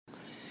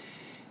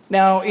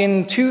Now,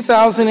 in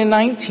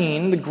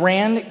 2019, the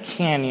Grand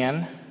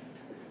Canyon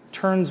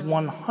turns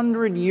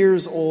 100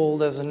 years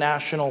old as a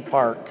national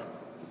park.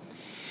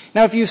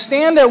 Now, if you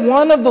stand at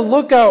one of the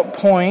lookout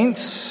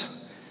points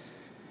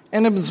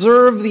and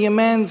observe the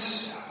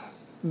immense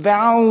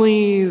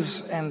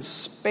valleys and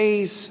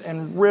space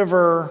and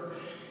river,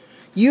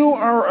 you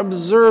are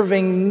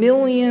observing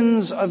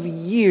millions of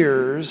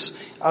years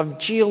of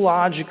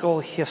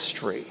geological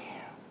history.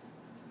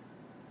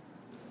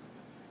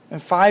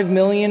 And 5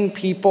 million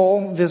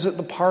people visit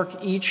the park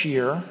each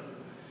year.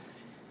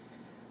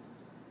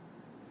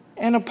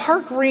 And a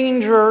park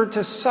ranger,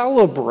 to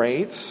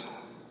celebrate,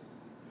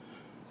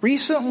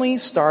 recently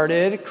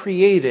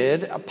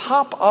created a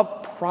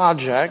pop-up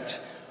project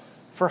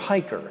for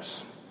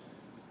hikers.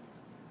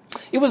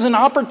 It was an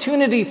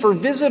opportunity for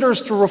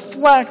visitors to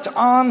reflect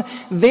on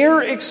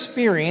their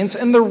experience,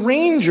 and the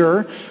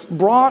ranger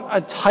brought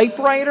a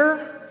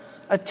typewriter,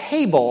 a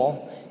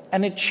table,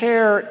 and a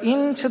chair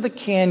into the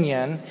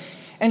canyon,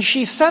 and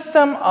she set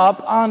them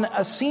up on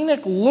a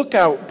scenic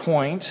lookout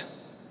point,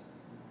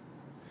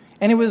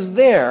 and it was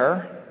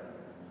there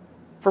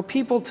for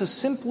people to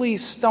simply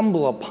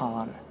stumble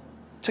upon,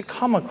 to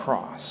come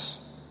across.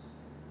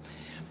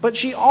 But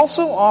she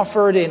also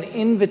offered an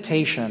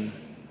invitation.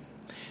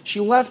 She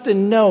left a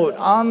note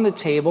on the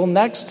table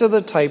next to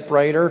the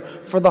typewriter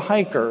for the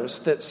hikers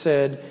that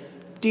said,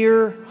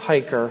 "Dear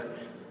hiker,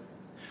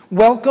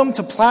 welcome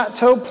to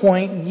Plateau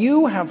Point.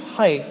 You have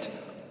hiked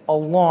a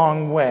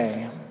long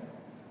way.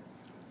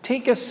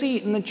 Take a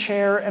seat in the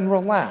chair and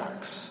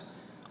relax.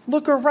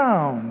 Look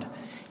around.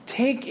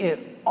 Take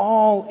it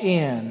all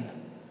in.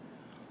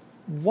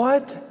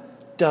 What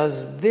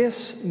does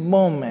this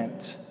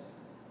moment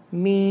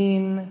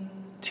mean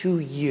to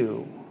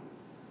you?"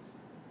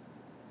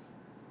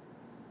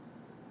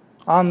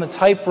 On the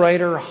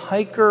typewriter,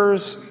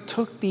 hikers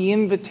took the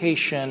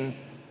invitation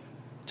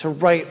to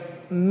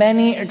write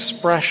many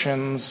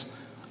expressions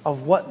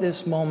of what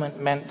this moment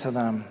meant to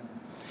them.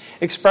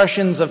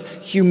 Expressions of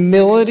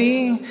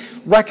humility,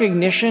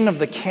 recognition of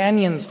the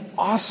canyon's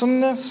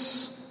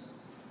awesomeness,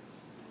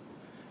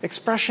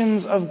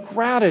 expressions of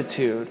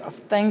gratitude, of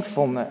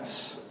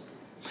thankfulness.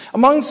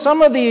 Among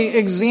some of the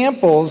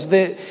examples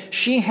that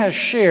she has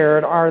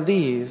shared are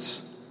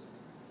these.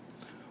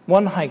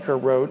 One hiker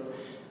wrote,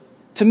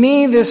 "To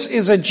me, this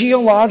is a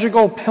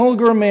geological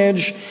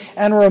pilgrimage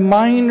and a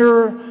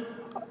reminder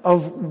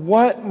of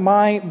what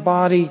my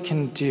body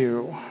can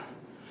do.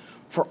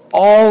 For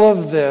all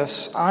of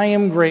this, I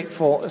am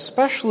grateful,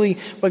 especially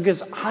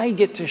because I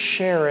get to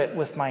share it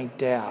with my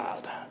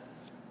dad."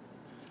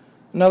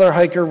 Another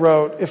hiker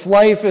wrote, "If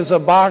life is a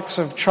box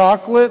of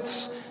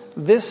chocolates,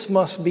 this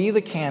must be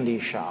the candy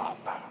shop."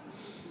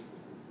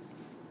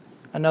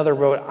 Another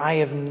wrote, "I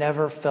have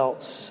never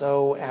felt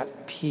so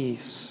at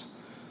peace."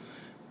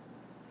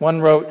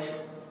 One wrote,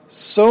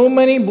 "So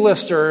many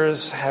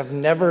blisters have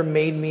never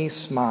made me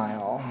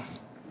smile."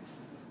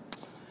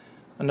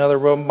 Another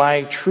wrote,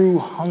 "My true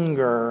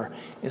hunger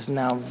is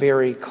now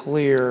very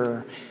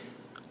clear.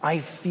 I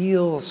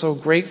feel so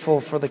grateful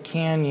for the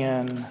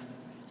canyon.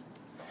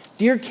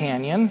 Dear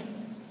Canyon,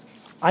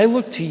 I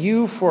look to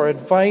you for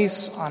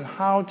advice on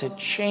how to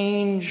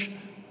change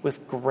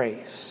with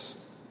grace."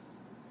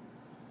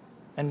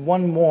 And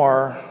one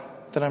more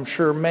that I'm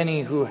sure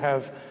many who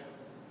have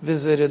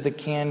visited the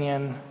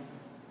canyon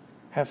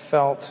have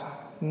felt.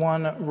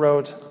 One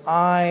wrote,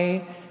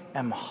 "I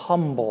am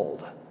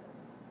humbled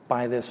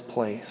by this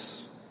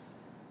place."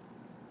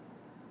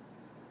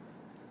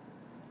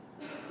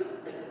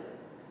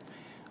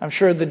 I'm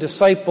sure the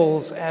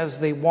disciples, as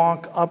they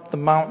walk up the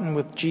mountain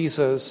with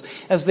Jesus,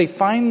 as they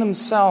find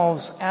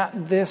themselves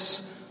at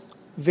this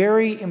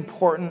very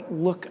important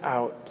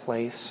lookout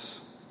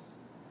place,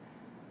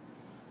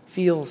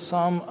 feel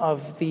some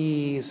of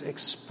these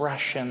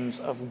expressions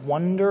of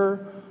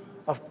wonder,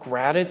 of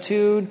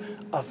gratitude,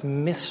 of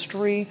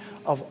mystery,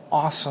 of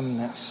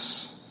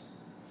awesomeness.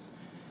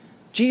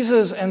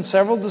 Jesus and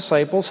several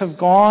disciples have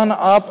gone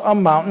up a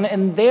mountain,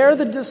 and there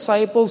the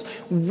disciples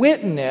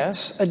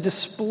witness a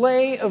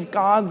display of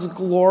God's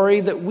glory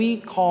that we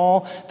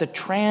call the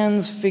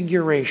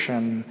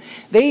Transfiguration.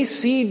 They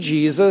see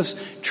Jesus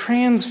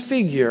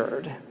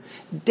transfigured,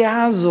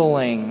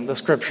 dazzling, the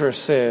scripture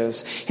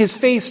says. His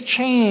face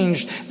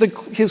changed,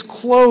 his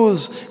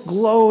clothes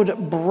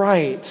glowed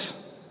bright.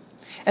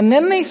 And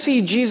then they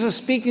see Jesus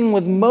speaking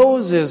with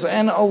Moses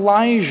and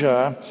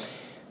Elijah,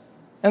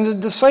 and the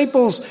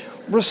disciples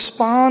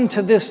respond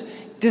to this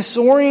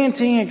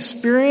disorienting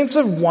experience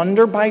of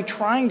wonder by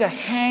trying to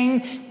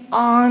hang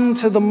on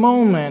to the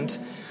moment.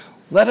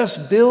 "Let us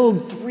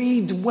build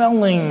 3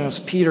 dwellings,"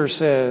 Peter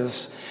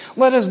says.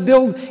 "Let us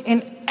build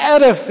an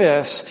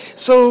edifice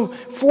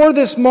for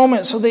this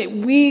moment so that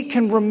we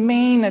can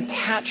remain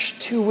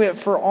attached to it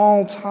for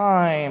all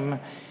time."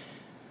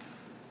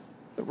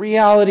 The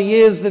reality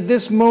is that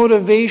this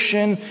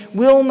motivation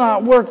will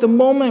not work. The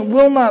moment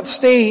will not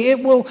stay.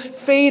 It will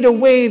fade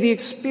away. The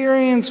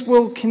experience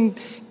will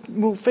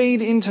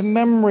fade into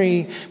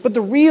memory. But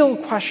the real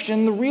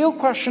question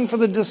for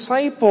the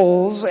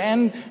disciples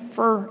and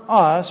for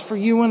us, for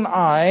you and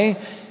I,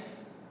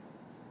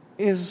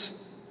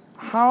 is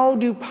how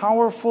do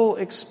powerful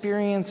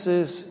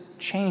experiences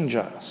change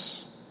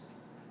us?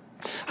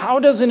 How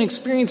does an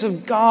experience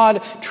of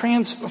God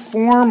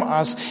transform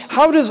us?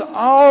 How does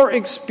our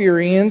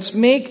experience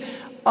make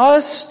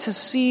us to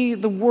see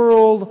the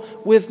world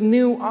with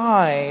new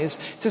eyes,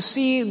 to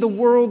see the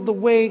world the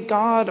way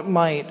God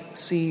might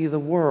see the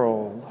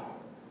world?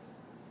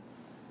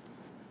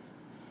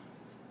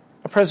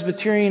 A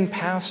Presbyterian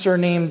pastor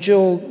named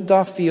Jill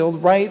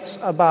Duffield writes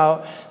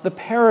about the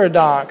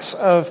paradox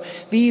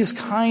of these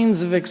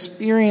kinds of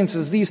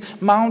experiences,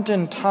 these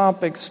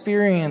mountaintop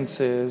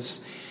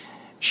experiences.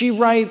 She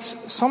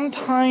writes,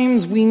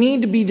 sometimes we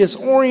need to be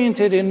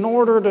disoriented in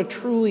order to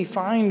truly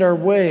find our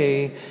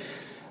way.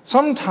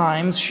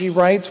 Sometimes, she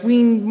writes,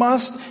 we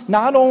must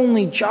not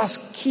only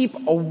just keep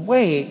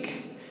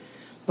awake,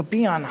 but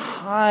be on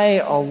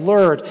high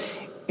alert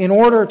in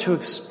order to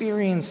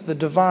experience the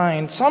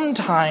divine.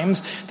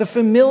 Sometimes the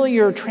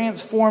familiar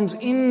transforms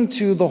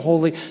into the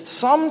holy.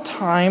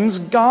 Sometimes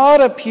God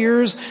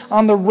appears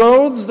on the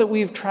roads that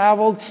we've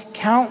traveled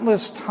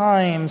countless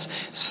times.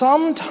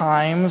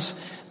 Sometimes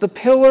the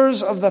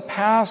pillars of the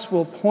past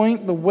will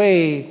point the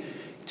way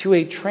to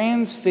a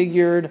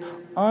transfigured,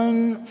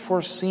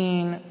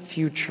 unforeseen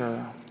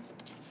future.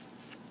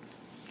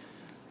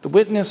 The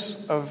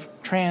witness of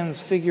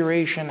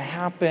transfiguration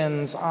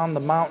happens on the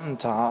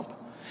mountaintop.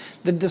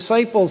 The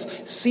disciples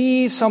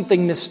see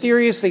something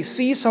mysterious, they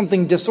see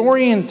something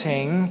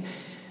disorienting,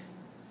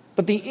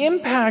 but the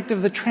impact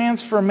of the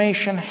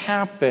transformation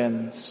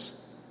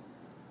happens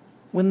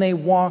when they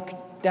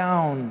walk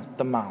down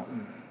the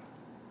mountain.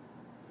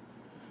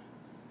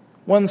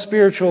 One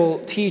spiritual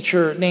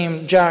teacher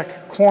named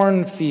Jack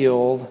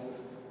Kornfield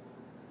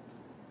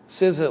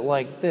says it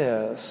like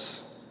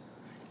this: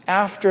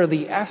 after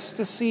the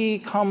ecstasy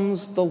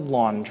comes the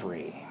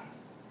laundry.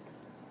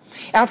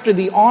 After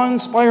the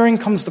awe-inspiring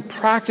comes the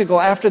practical.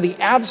 After the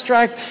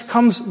abstract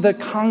comes the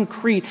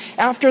concrete.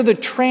 After the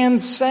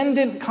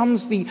transcendent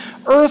comes the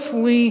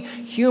earthly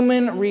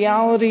human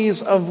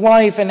realities of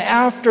life. And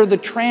after the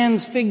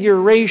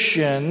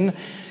transfiguration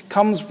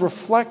comes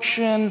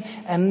reflection,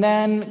 and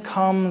then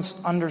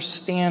comes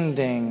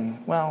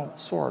understanding. Well,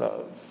 sort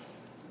of.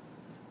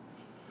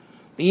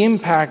 The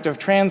impact of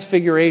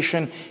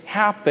transfiguration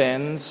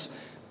happens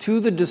to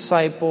the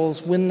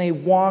disciples when they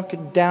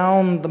walk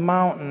down the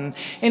mountain.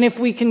 And if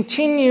we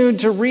continue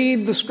to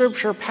read the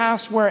scripture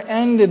past where it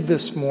ended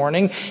this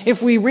morning,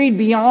 if we read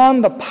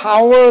beyond the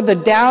power, the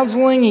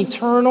dazzling,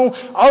 eternal,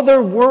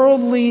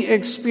 otherworldly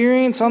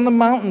experience on the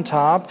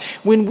mountaintop,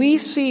 when we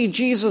see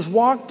Jesus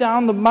walk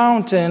down the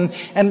mountain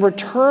and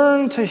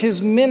return to his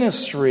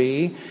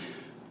ministry,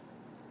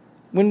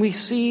 when we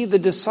see the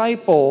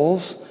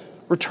disciples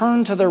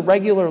return to their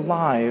regular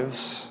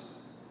lives,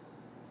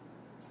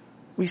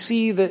 we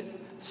see that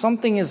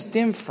something is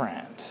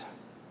different.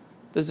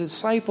 The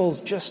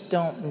disciples just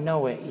don't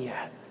know it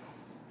yet.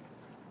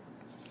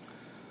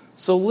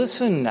 So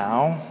listen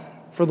now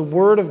for the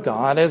word of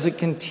God as it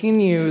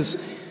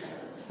continues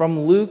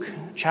from Luke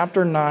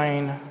chapter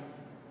 9,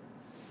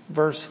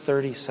 verse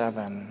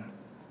 37.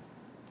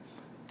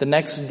 The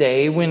next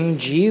day, when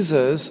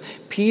Jesus,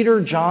 Peter,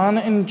 John,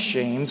 and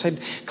James had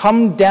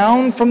come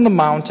down from the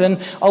mountain,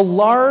 a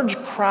large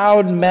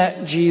crowd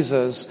met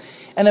Jesus.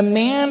 And a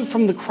man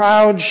from the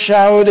crowd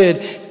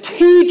shouted,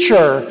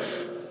 "Teacher,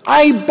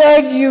 I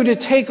beg you to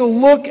take a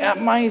look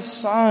at my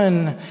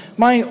son,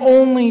 my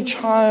only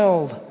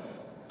child.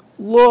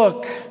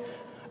 Look,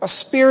 a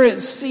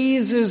spirit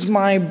seizes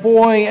my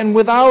boy, and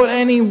without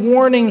any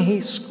warning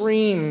he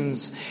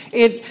screams.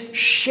 It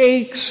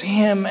shakes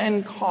him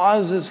and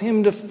causes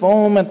him to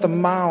foam at the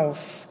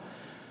mouth.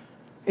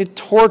 It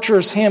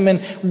tortures him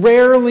and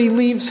rarely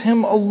leaves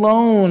him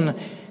alone.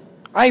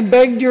 I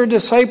begged your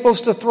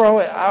disciples to throw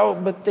it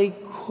out, but they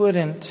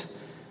couldn't."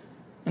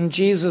 And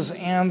Jesus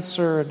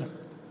answered,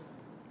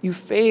 "You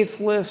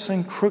faithless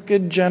and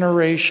crooked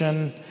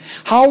generation,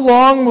 how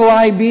long will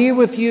I be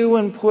with you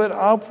and put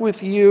up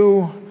with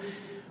you?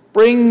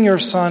 Bring your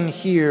son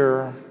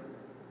here."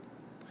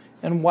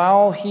 And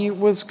while he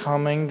was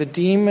coming, the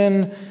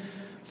demon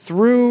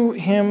threw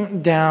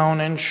him down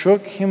and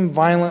shook him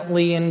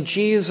violently, and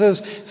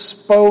Jesus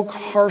spoke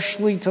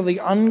harshly to the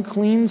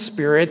unclean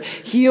spirit,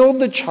 healed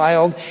the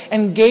child,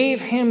 and gave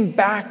him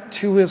back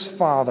to his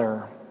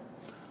father.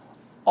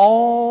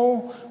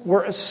 All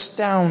were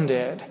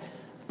astounded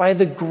by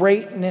the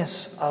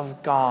greatness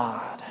of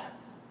God.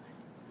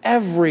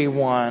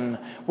 Everyone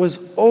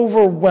was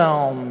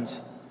overwhelmed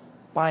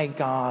by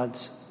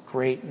God's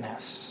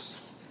greatness.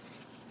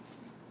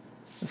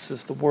 This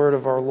is the word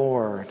of our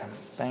Lord.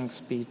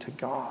 Thanks be to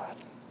God.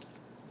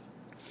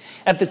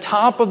 At the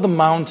top of the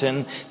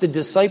mountain, the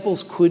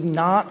disciples could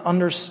not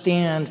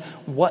understand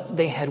what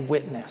they had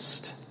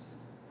witnessed.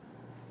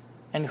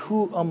 And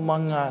who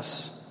among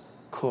us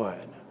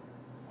could?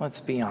 Let's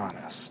be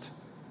honest.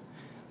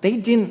 They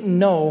didn't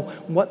know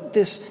what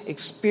this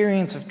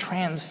experience of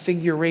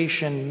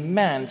transfiguration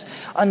meant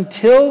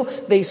until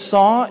they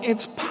saw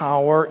its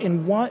power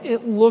in what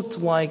it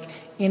looked like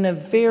in a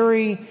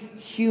very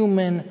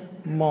human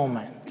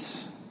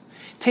moment,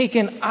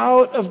 taken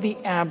out of the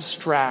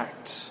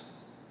abstract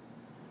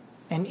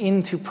and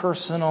into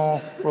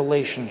personal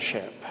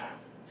relationship.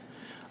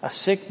 A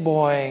sick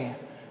boy,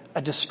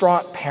 a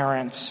distraught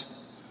parent,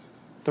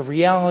 the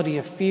reality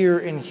of fear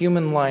in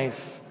human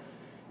life,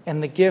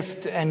 and the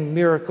gift and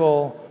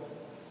miracle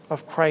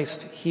of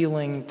Christ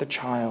healing the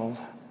child.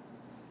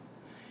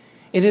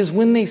 It is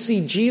when they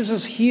see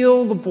Jesus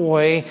heal the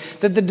boy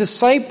that the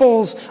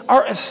disciples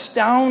are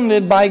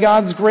astounded by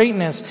God's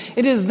greatness.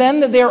 It is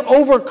then that they are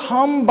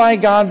overcome by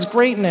God's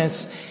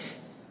greatness.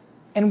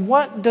 And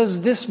what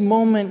does this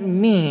moment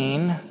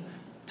mean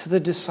to the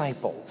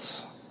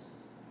disciples?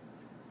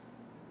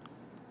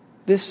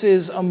 This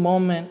is a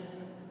moment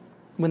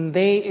when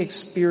they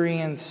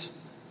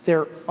experience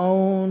their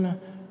own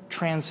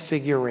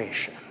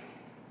transfiguration.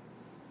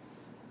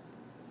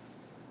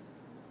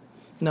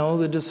 No,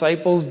 the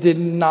disciples did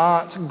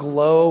not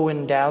glow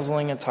in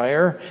dazzling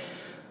attire.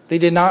 They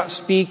did not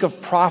speak of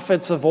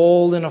prophets of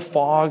old in a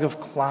fog of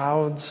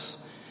clouds.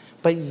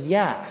 But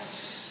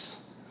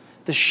yes,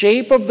 the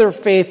shape of their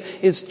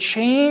faith is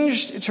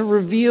changed to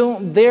reveal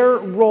their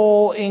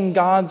role in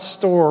God's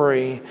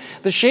story.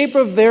 The shape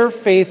of their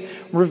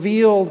faith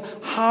revealed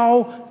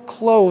how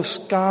close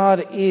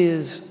God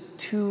is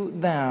to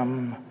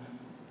them.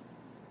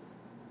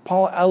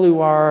 Paul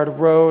Eluard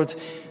wrote,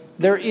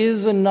 "There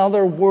is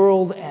another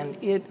world, and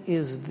it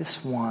is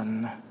this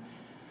one."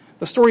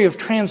 The story of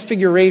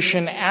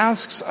transfiguration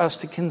asks us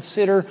to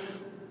consider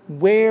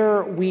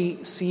where we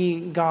see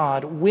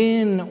God,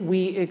 when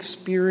we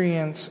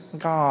experience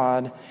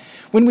God.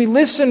 When we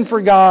listen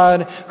for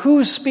God,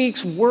 who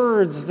speaks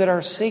words that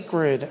are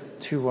sacred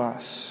to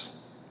us?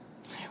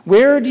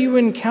 Where do you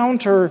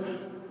encounter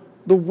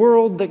the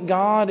world that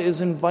God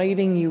is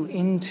inviting you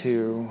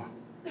into?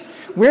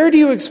 Where do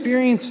you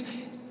experience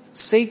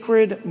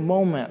sacred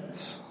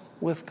moments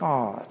with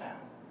God?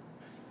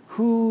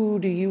 Who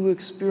do you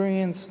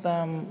experience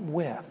them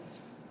with?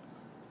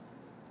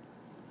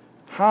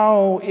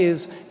 How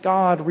is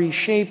God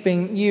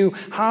reshaping you?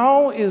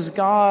 How is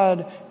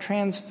God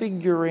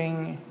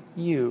transfiguring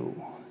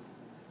you?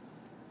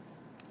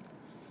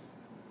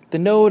 The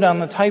note on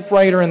the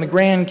typewriter in the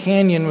Grand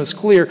Canyon was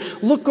clear.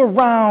 Look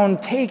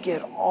around, take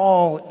it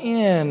all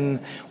in.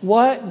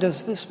 What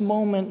does this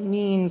moment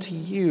mean to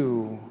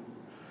you?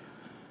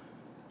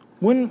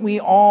 Wouldn't we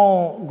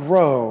all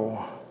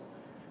grow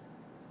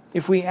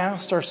if we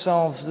asked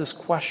ourselves this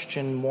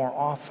question more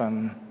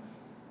often?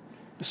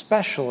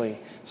 Especially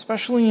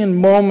in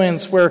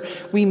moments where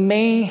we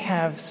may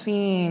have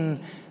seen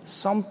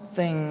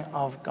something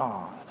of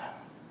God.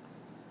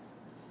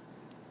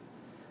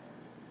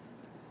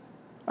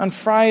 On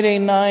Friday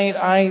night,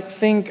 I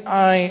think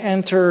I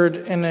entered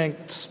an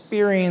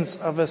experience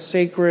of a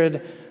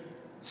sacred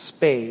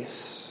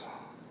space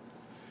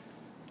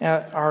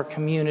at our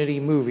community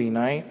movie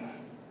night.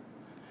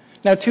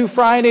 Now, 2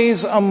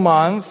 Fridays a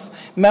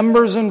month,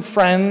 members and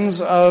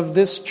friends of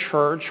this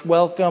church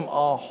welcome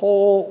a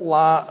whole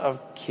lot of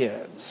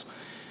kids.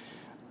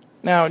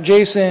 Now,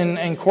 Jason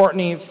and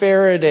Courtney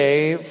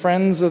Faraday,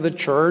 friends of the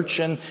church,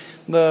 and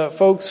the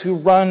folks who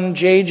run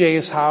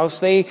JJ's house,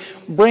 they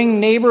bring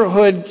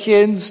neighborhood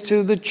kids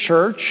to the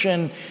church,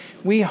 and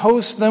we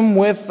host them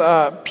with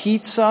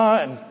pizza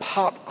and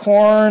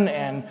popcorn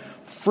and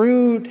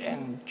fruit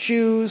and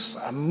juice,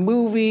 a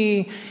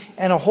movie,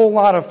 and a whole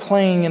lot of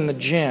playing in the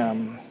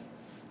gym.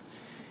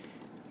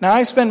 Now,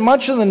 I spent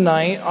much of the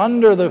night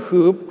under the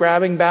hoop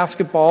grabbing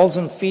basketballs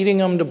and feeding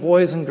them to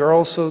boys and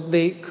girls so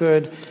they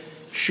could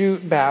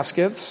shoot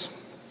baskets.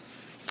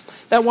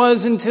 That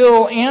was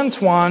until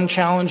Antoine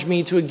challenged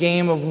me to a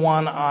game of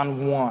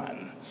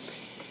one-on-one.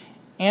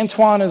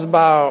 Antoine is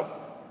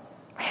about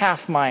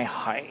half my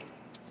height,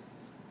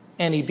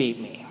 and he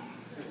beat me.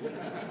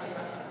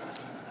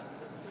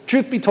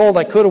 Truth be told,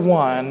 I could have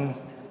won.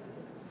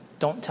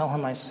 Don't tell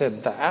him I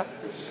said that.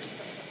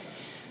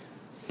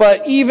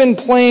 But even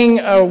playing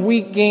a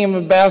weak game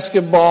of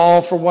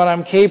basketball for what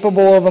I'm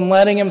capable of and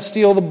letting him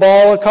steal the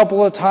ball a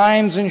couple of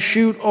times and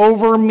shoot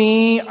over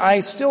me,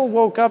 I still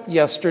woke up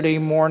yesterday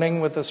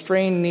morning with a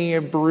strained knee,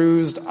 a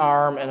bruised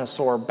arm, and a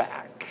sore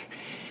back.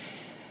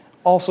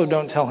 Also,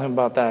 don't tell him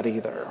about that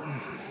either.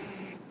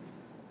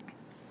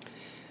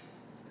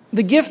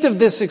 The gift of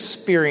this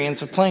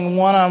experience of playing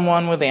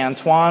one-on-one with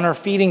Antoine or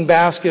feeding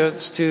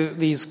baskets to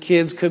these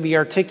kids could be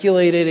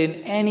articulated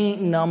in any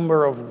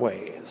number of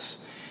ways.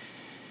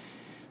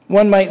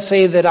 One might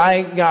say that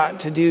I got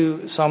to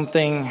do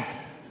something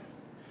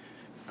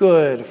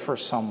good for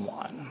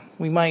someone.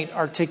 We might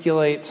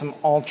articulate some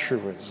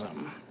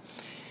altruism.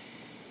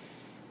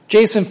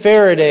 Jason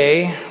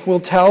Faraday will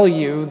tell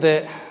you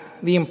that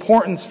the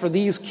importance for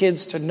these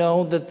kids to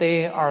know that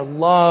they are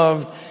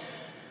loved,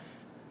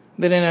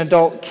 that an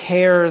adult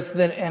cares,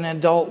 that an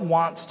adult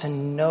wants to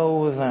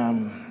know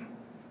them.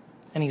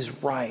 And he's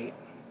right.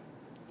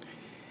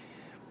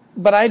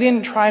 But I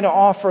didn't try to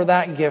offer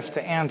that gift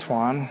to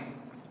Antoine.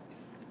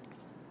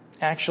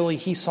 Actually,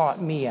 he sought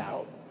me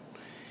out.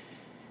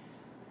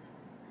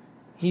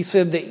 He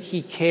said that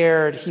he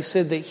cared. He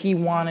said that he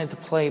wanted to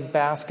play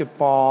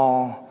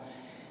basketball.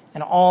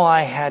 And all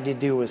I had to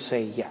do was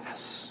say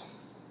yes.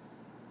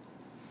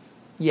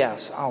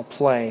 Yes, I'll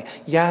play.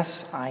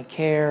 Yes, I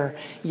care.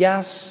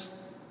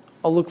 Yes,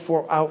 I'll look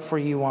out for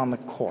you on the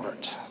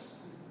court.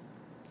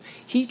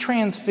 He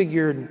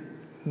transfigured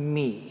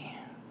me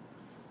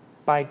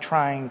by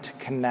trying to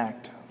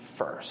connect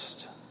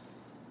first.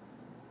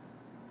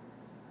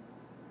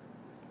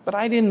 But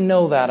I didn't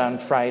know that on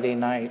Friday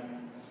night.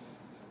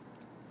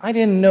 I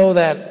didn't know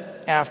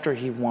that after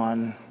he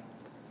won.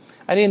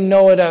 I didn't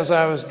know it as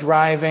I was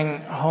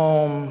driving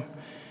home.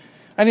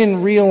 I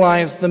didn't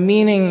realize the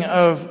meaning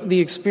of the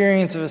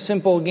experience of a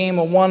simple game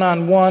of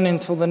one-on-one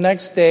until the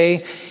next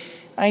day.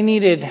 I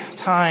needed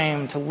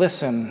time to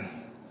listen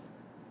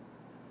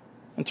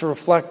and to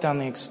reflect on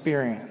the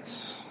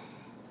experience.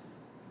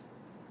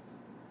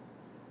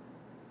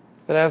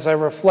 But as I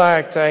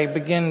reflect, I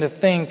begin to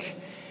think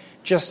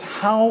just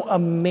how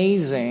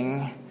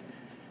amazing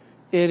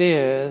it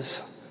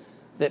is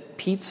that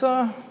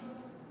pizza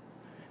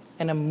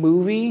and a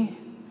movie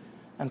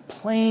and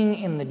playing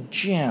in the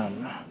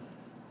gym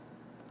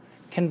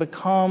can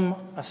become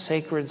a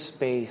sacred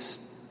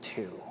space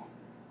too.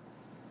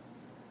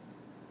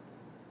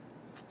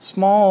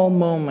 Small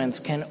moments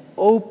can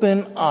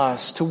open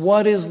us to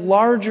what is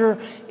larger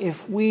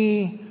if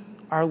we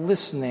are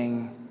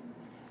listening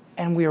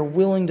and we are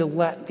willing to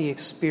let the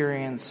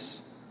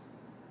experience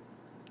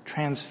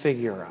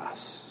transfigure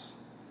us.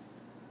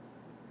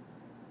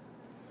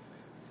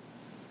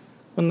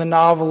 When the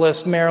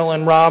novelist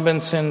Marilyn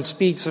Robinson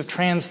speaks of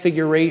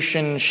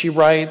transfiguration, she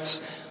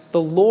writes, "The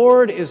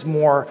Lord is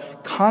more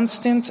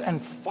constant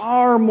and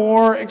far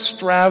more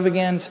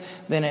extravagant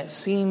than it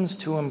seems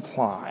to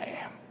imply.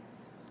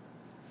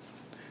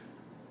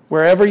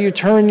 Wherever you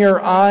turn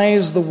your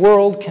eyes, the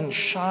world can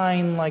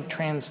shine like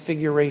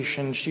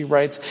transfiguration," she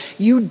writes.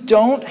 "You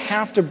don't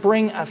have to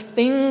bring a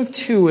thing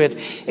to it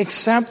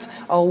except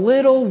a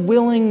little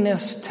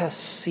willingness to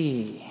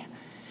see.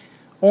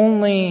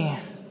 Only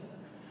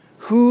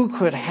who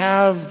could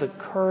have the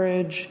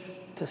courage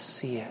to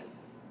see it?"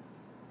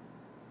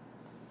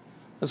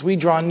 As we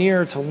draw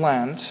near to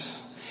Lent,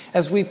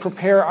 as we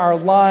prepare our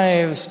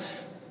lives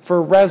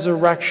for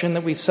resurrection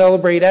that we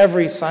celebrate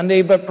every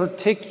Sunday, but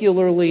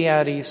particularly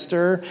at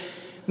Easter,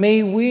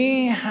 may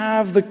we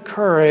have the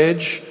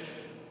courage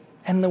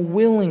and the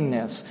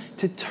willingness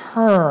to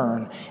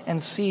turn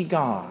and see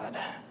God,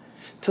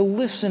 to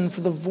listen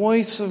for the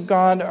voice of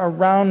God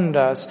around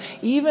us,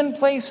 even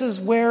places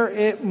where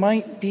it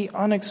might be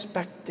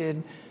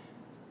unexpected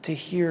to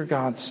hear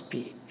God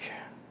speak.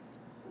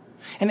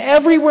 And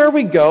everywhere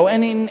we go,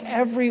 and in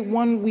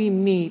everyone we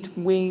meet,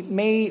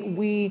 may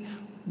we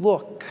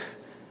look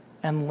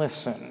and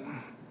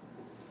listen.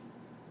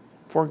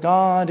 For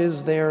God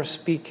is there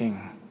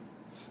speaking.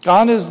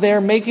 God is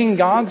there making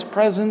God's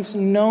presence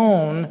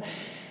known.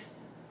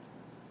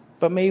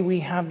 But may we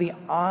have the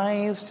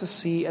eyes to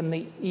see and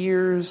the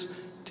ears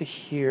to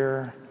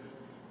hear.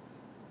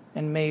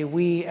 And may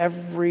we,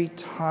 every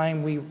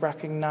time we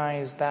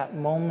recognize that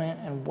moment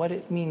and what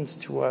it means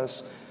to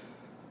us,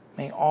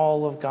 may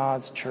all of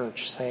God's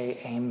church say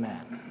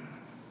amen.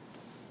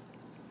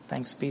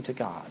 Thanks be to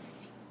God.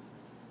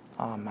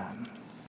 Amen.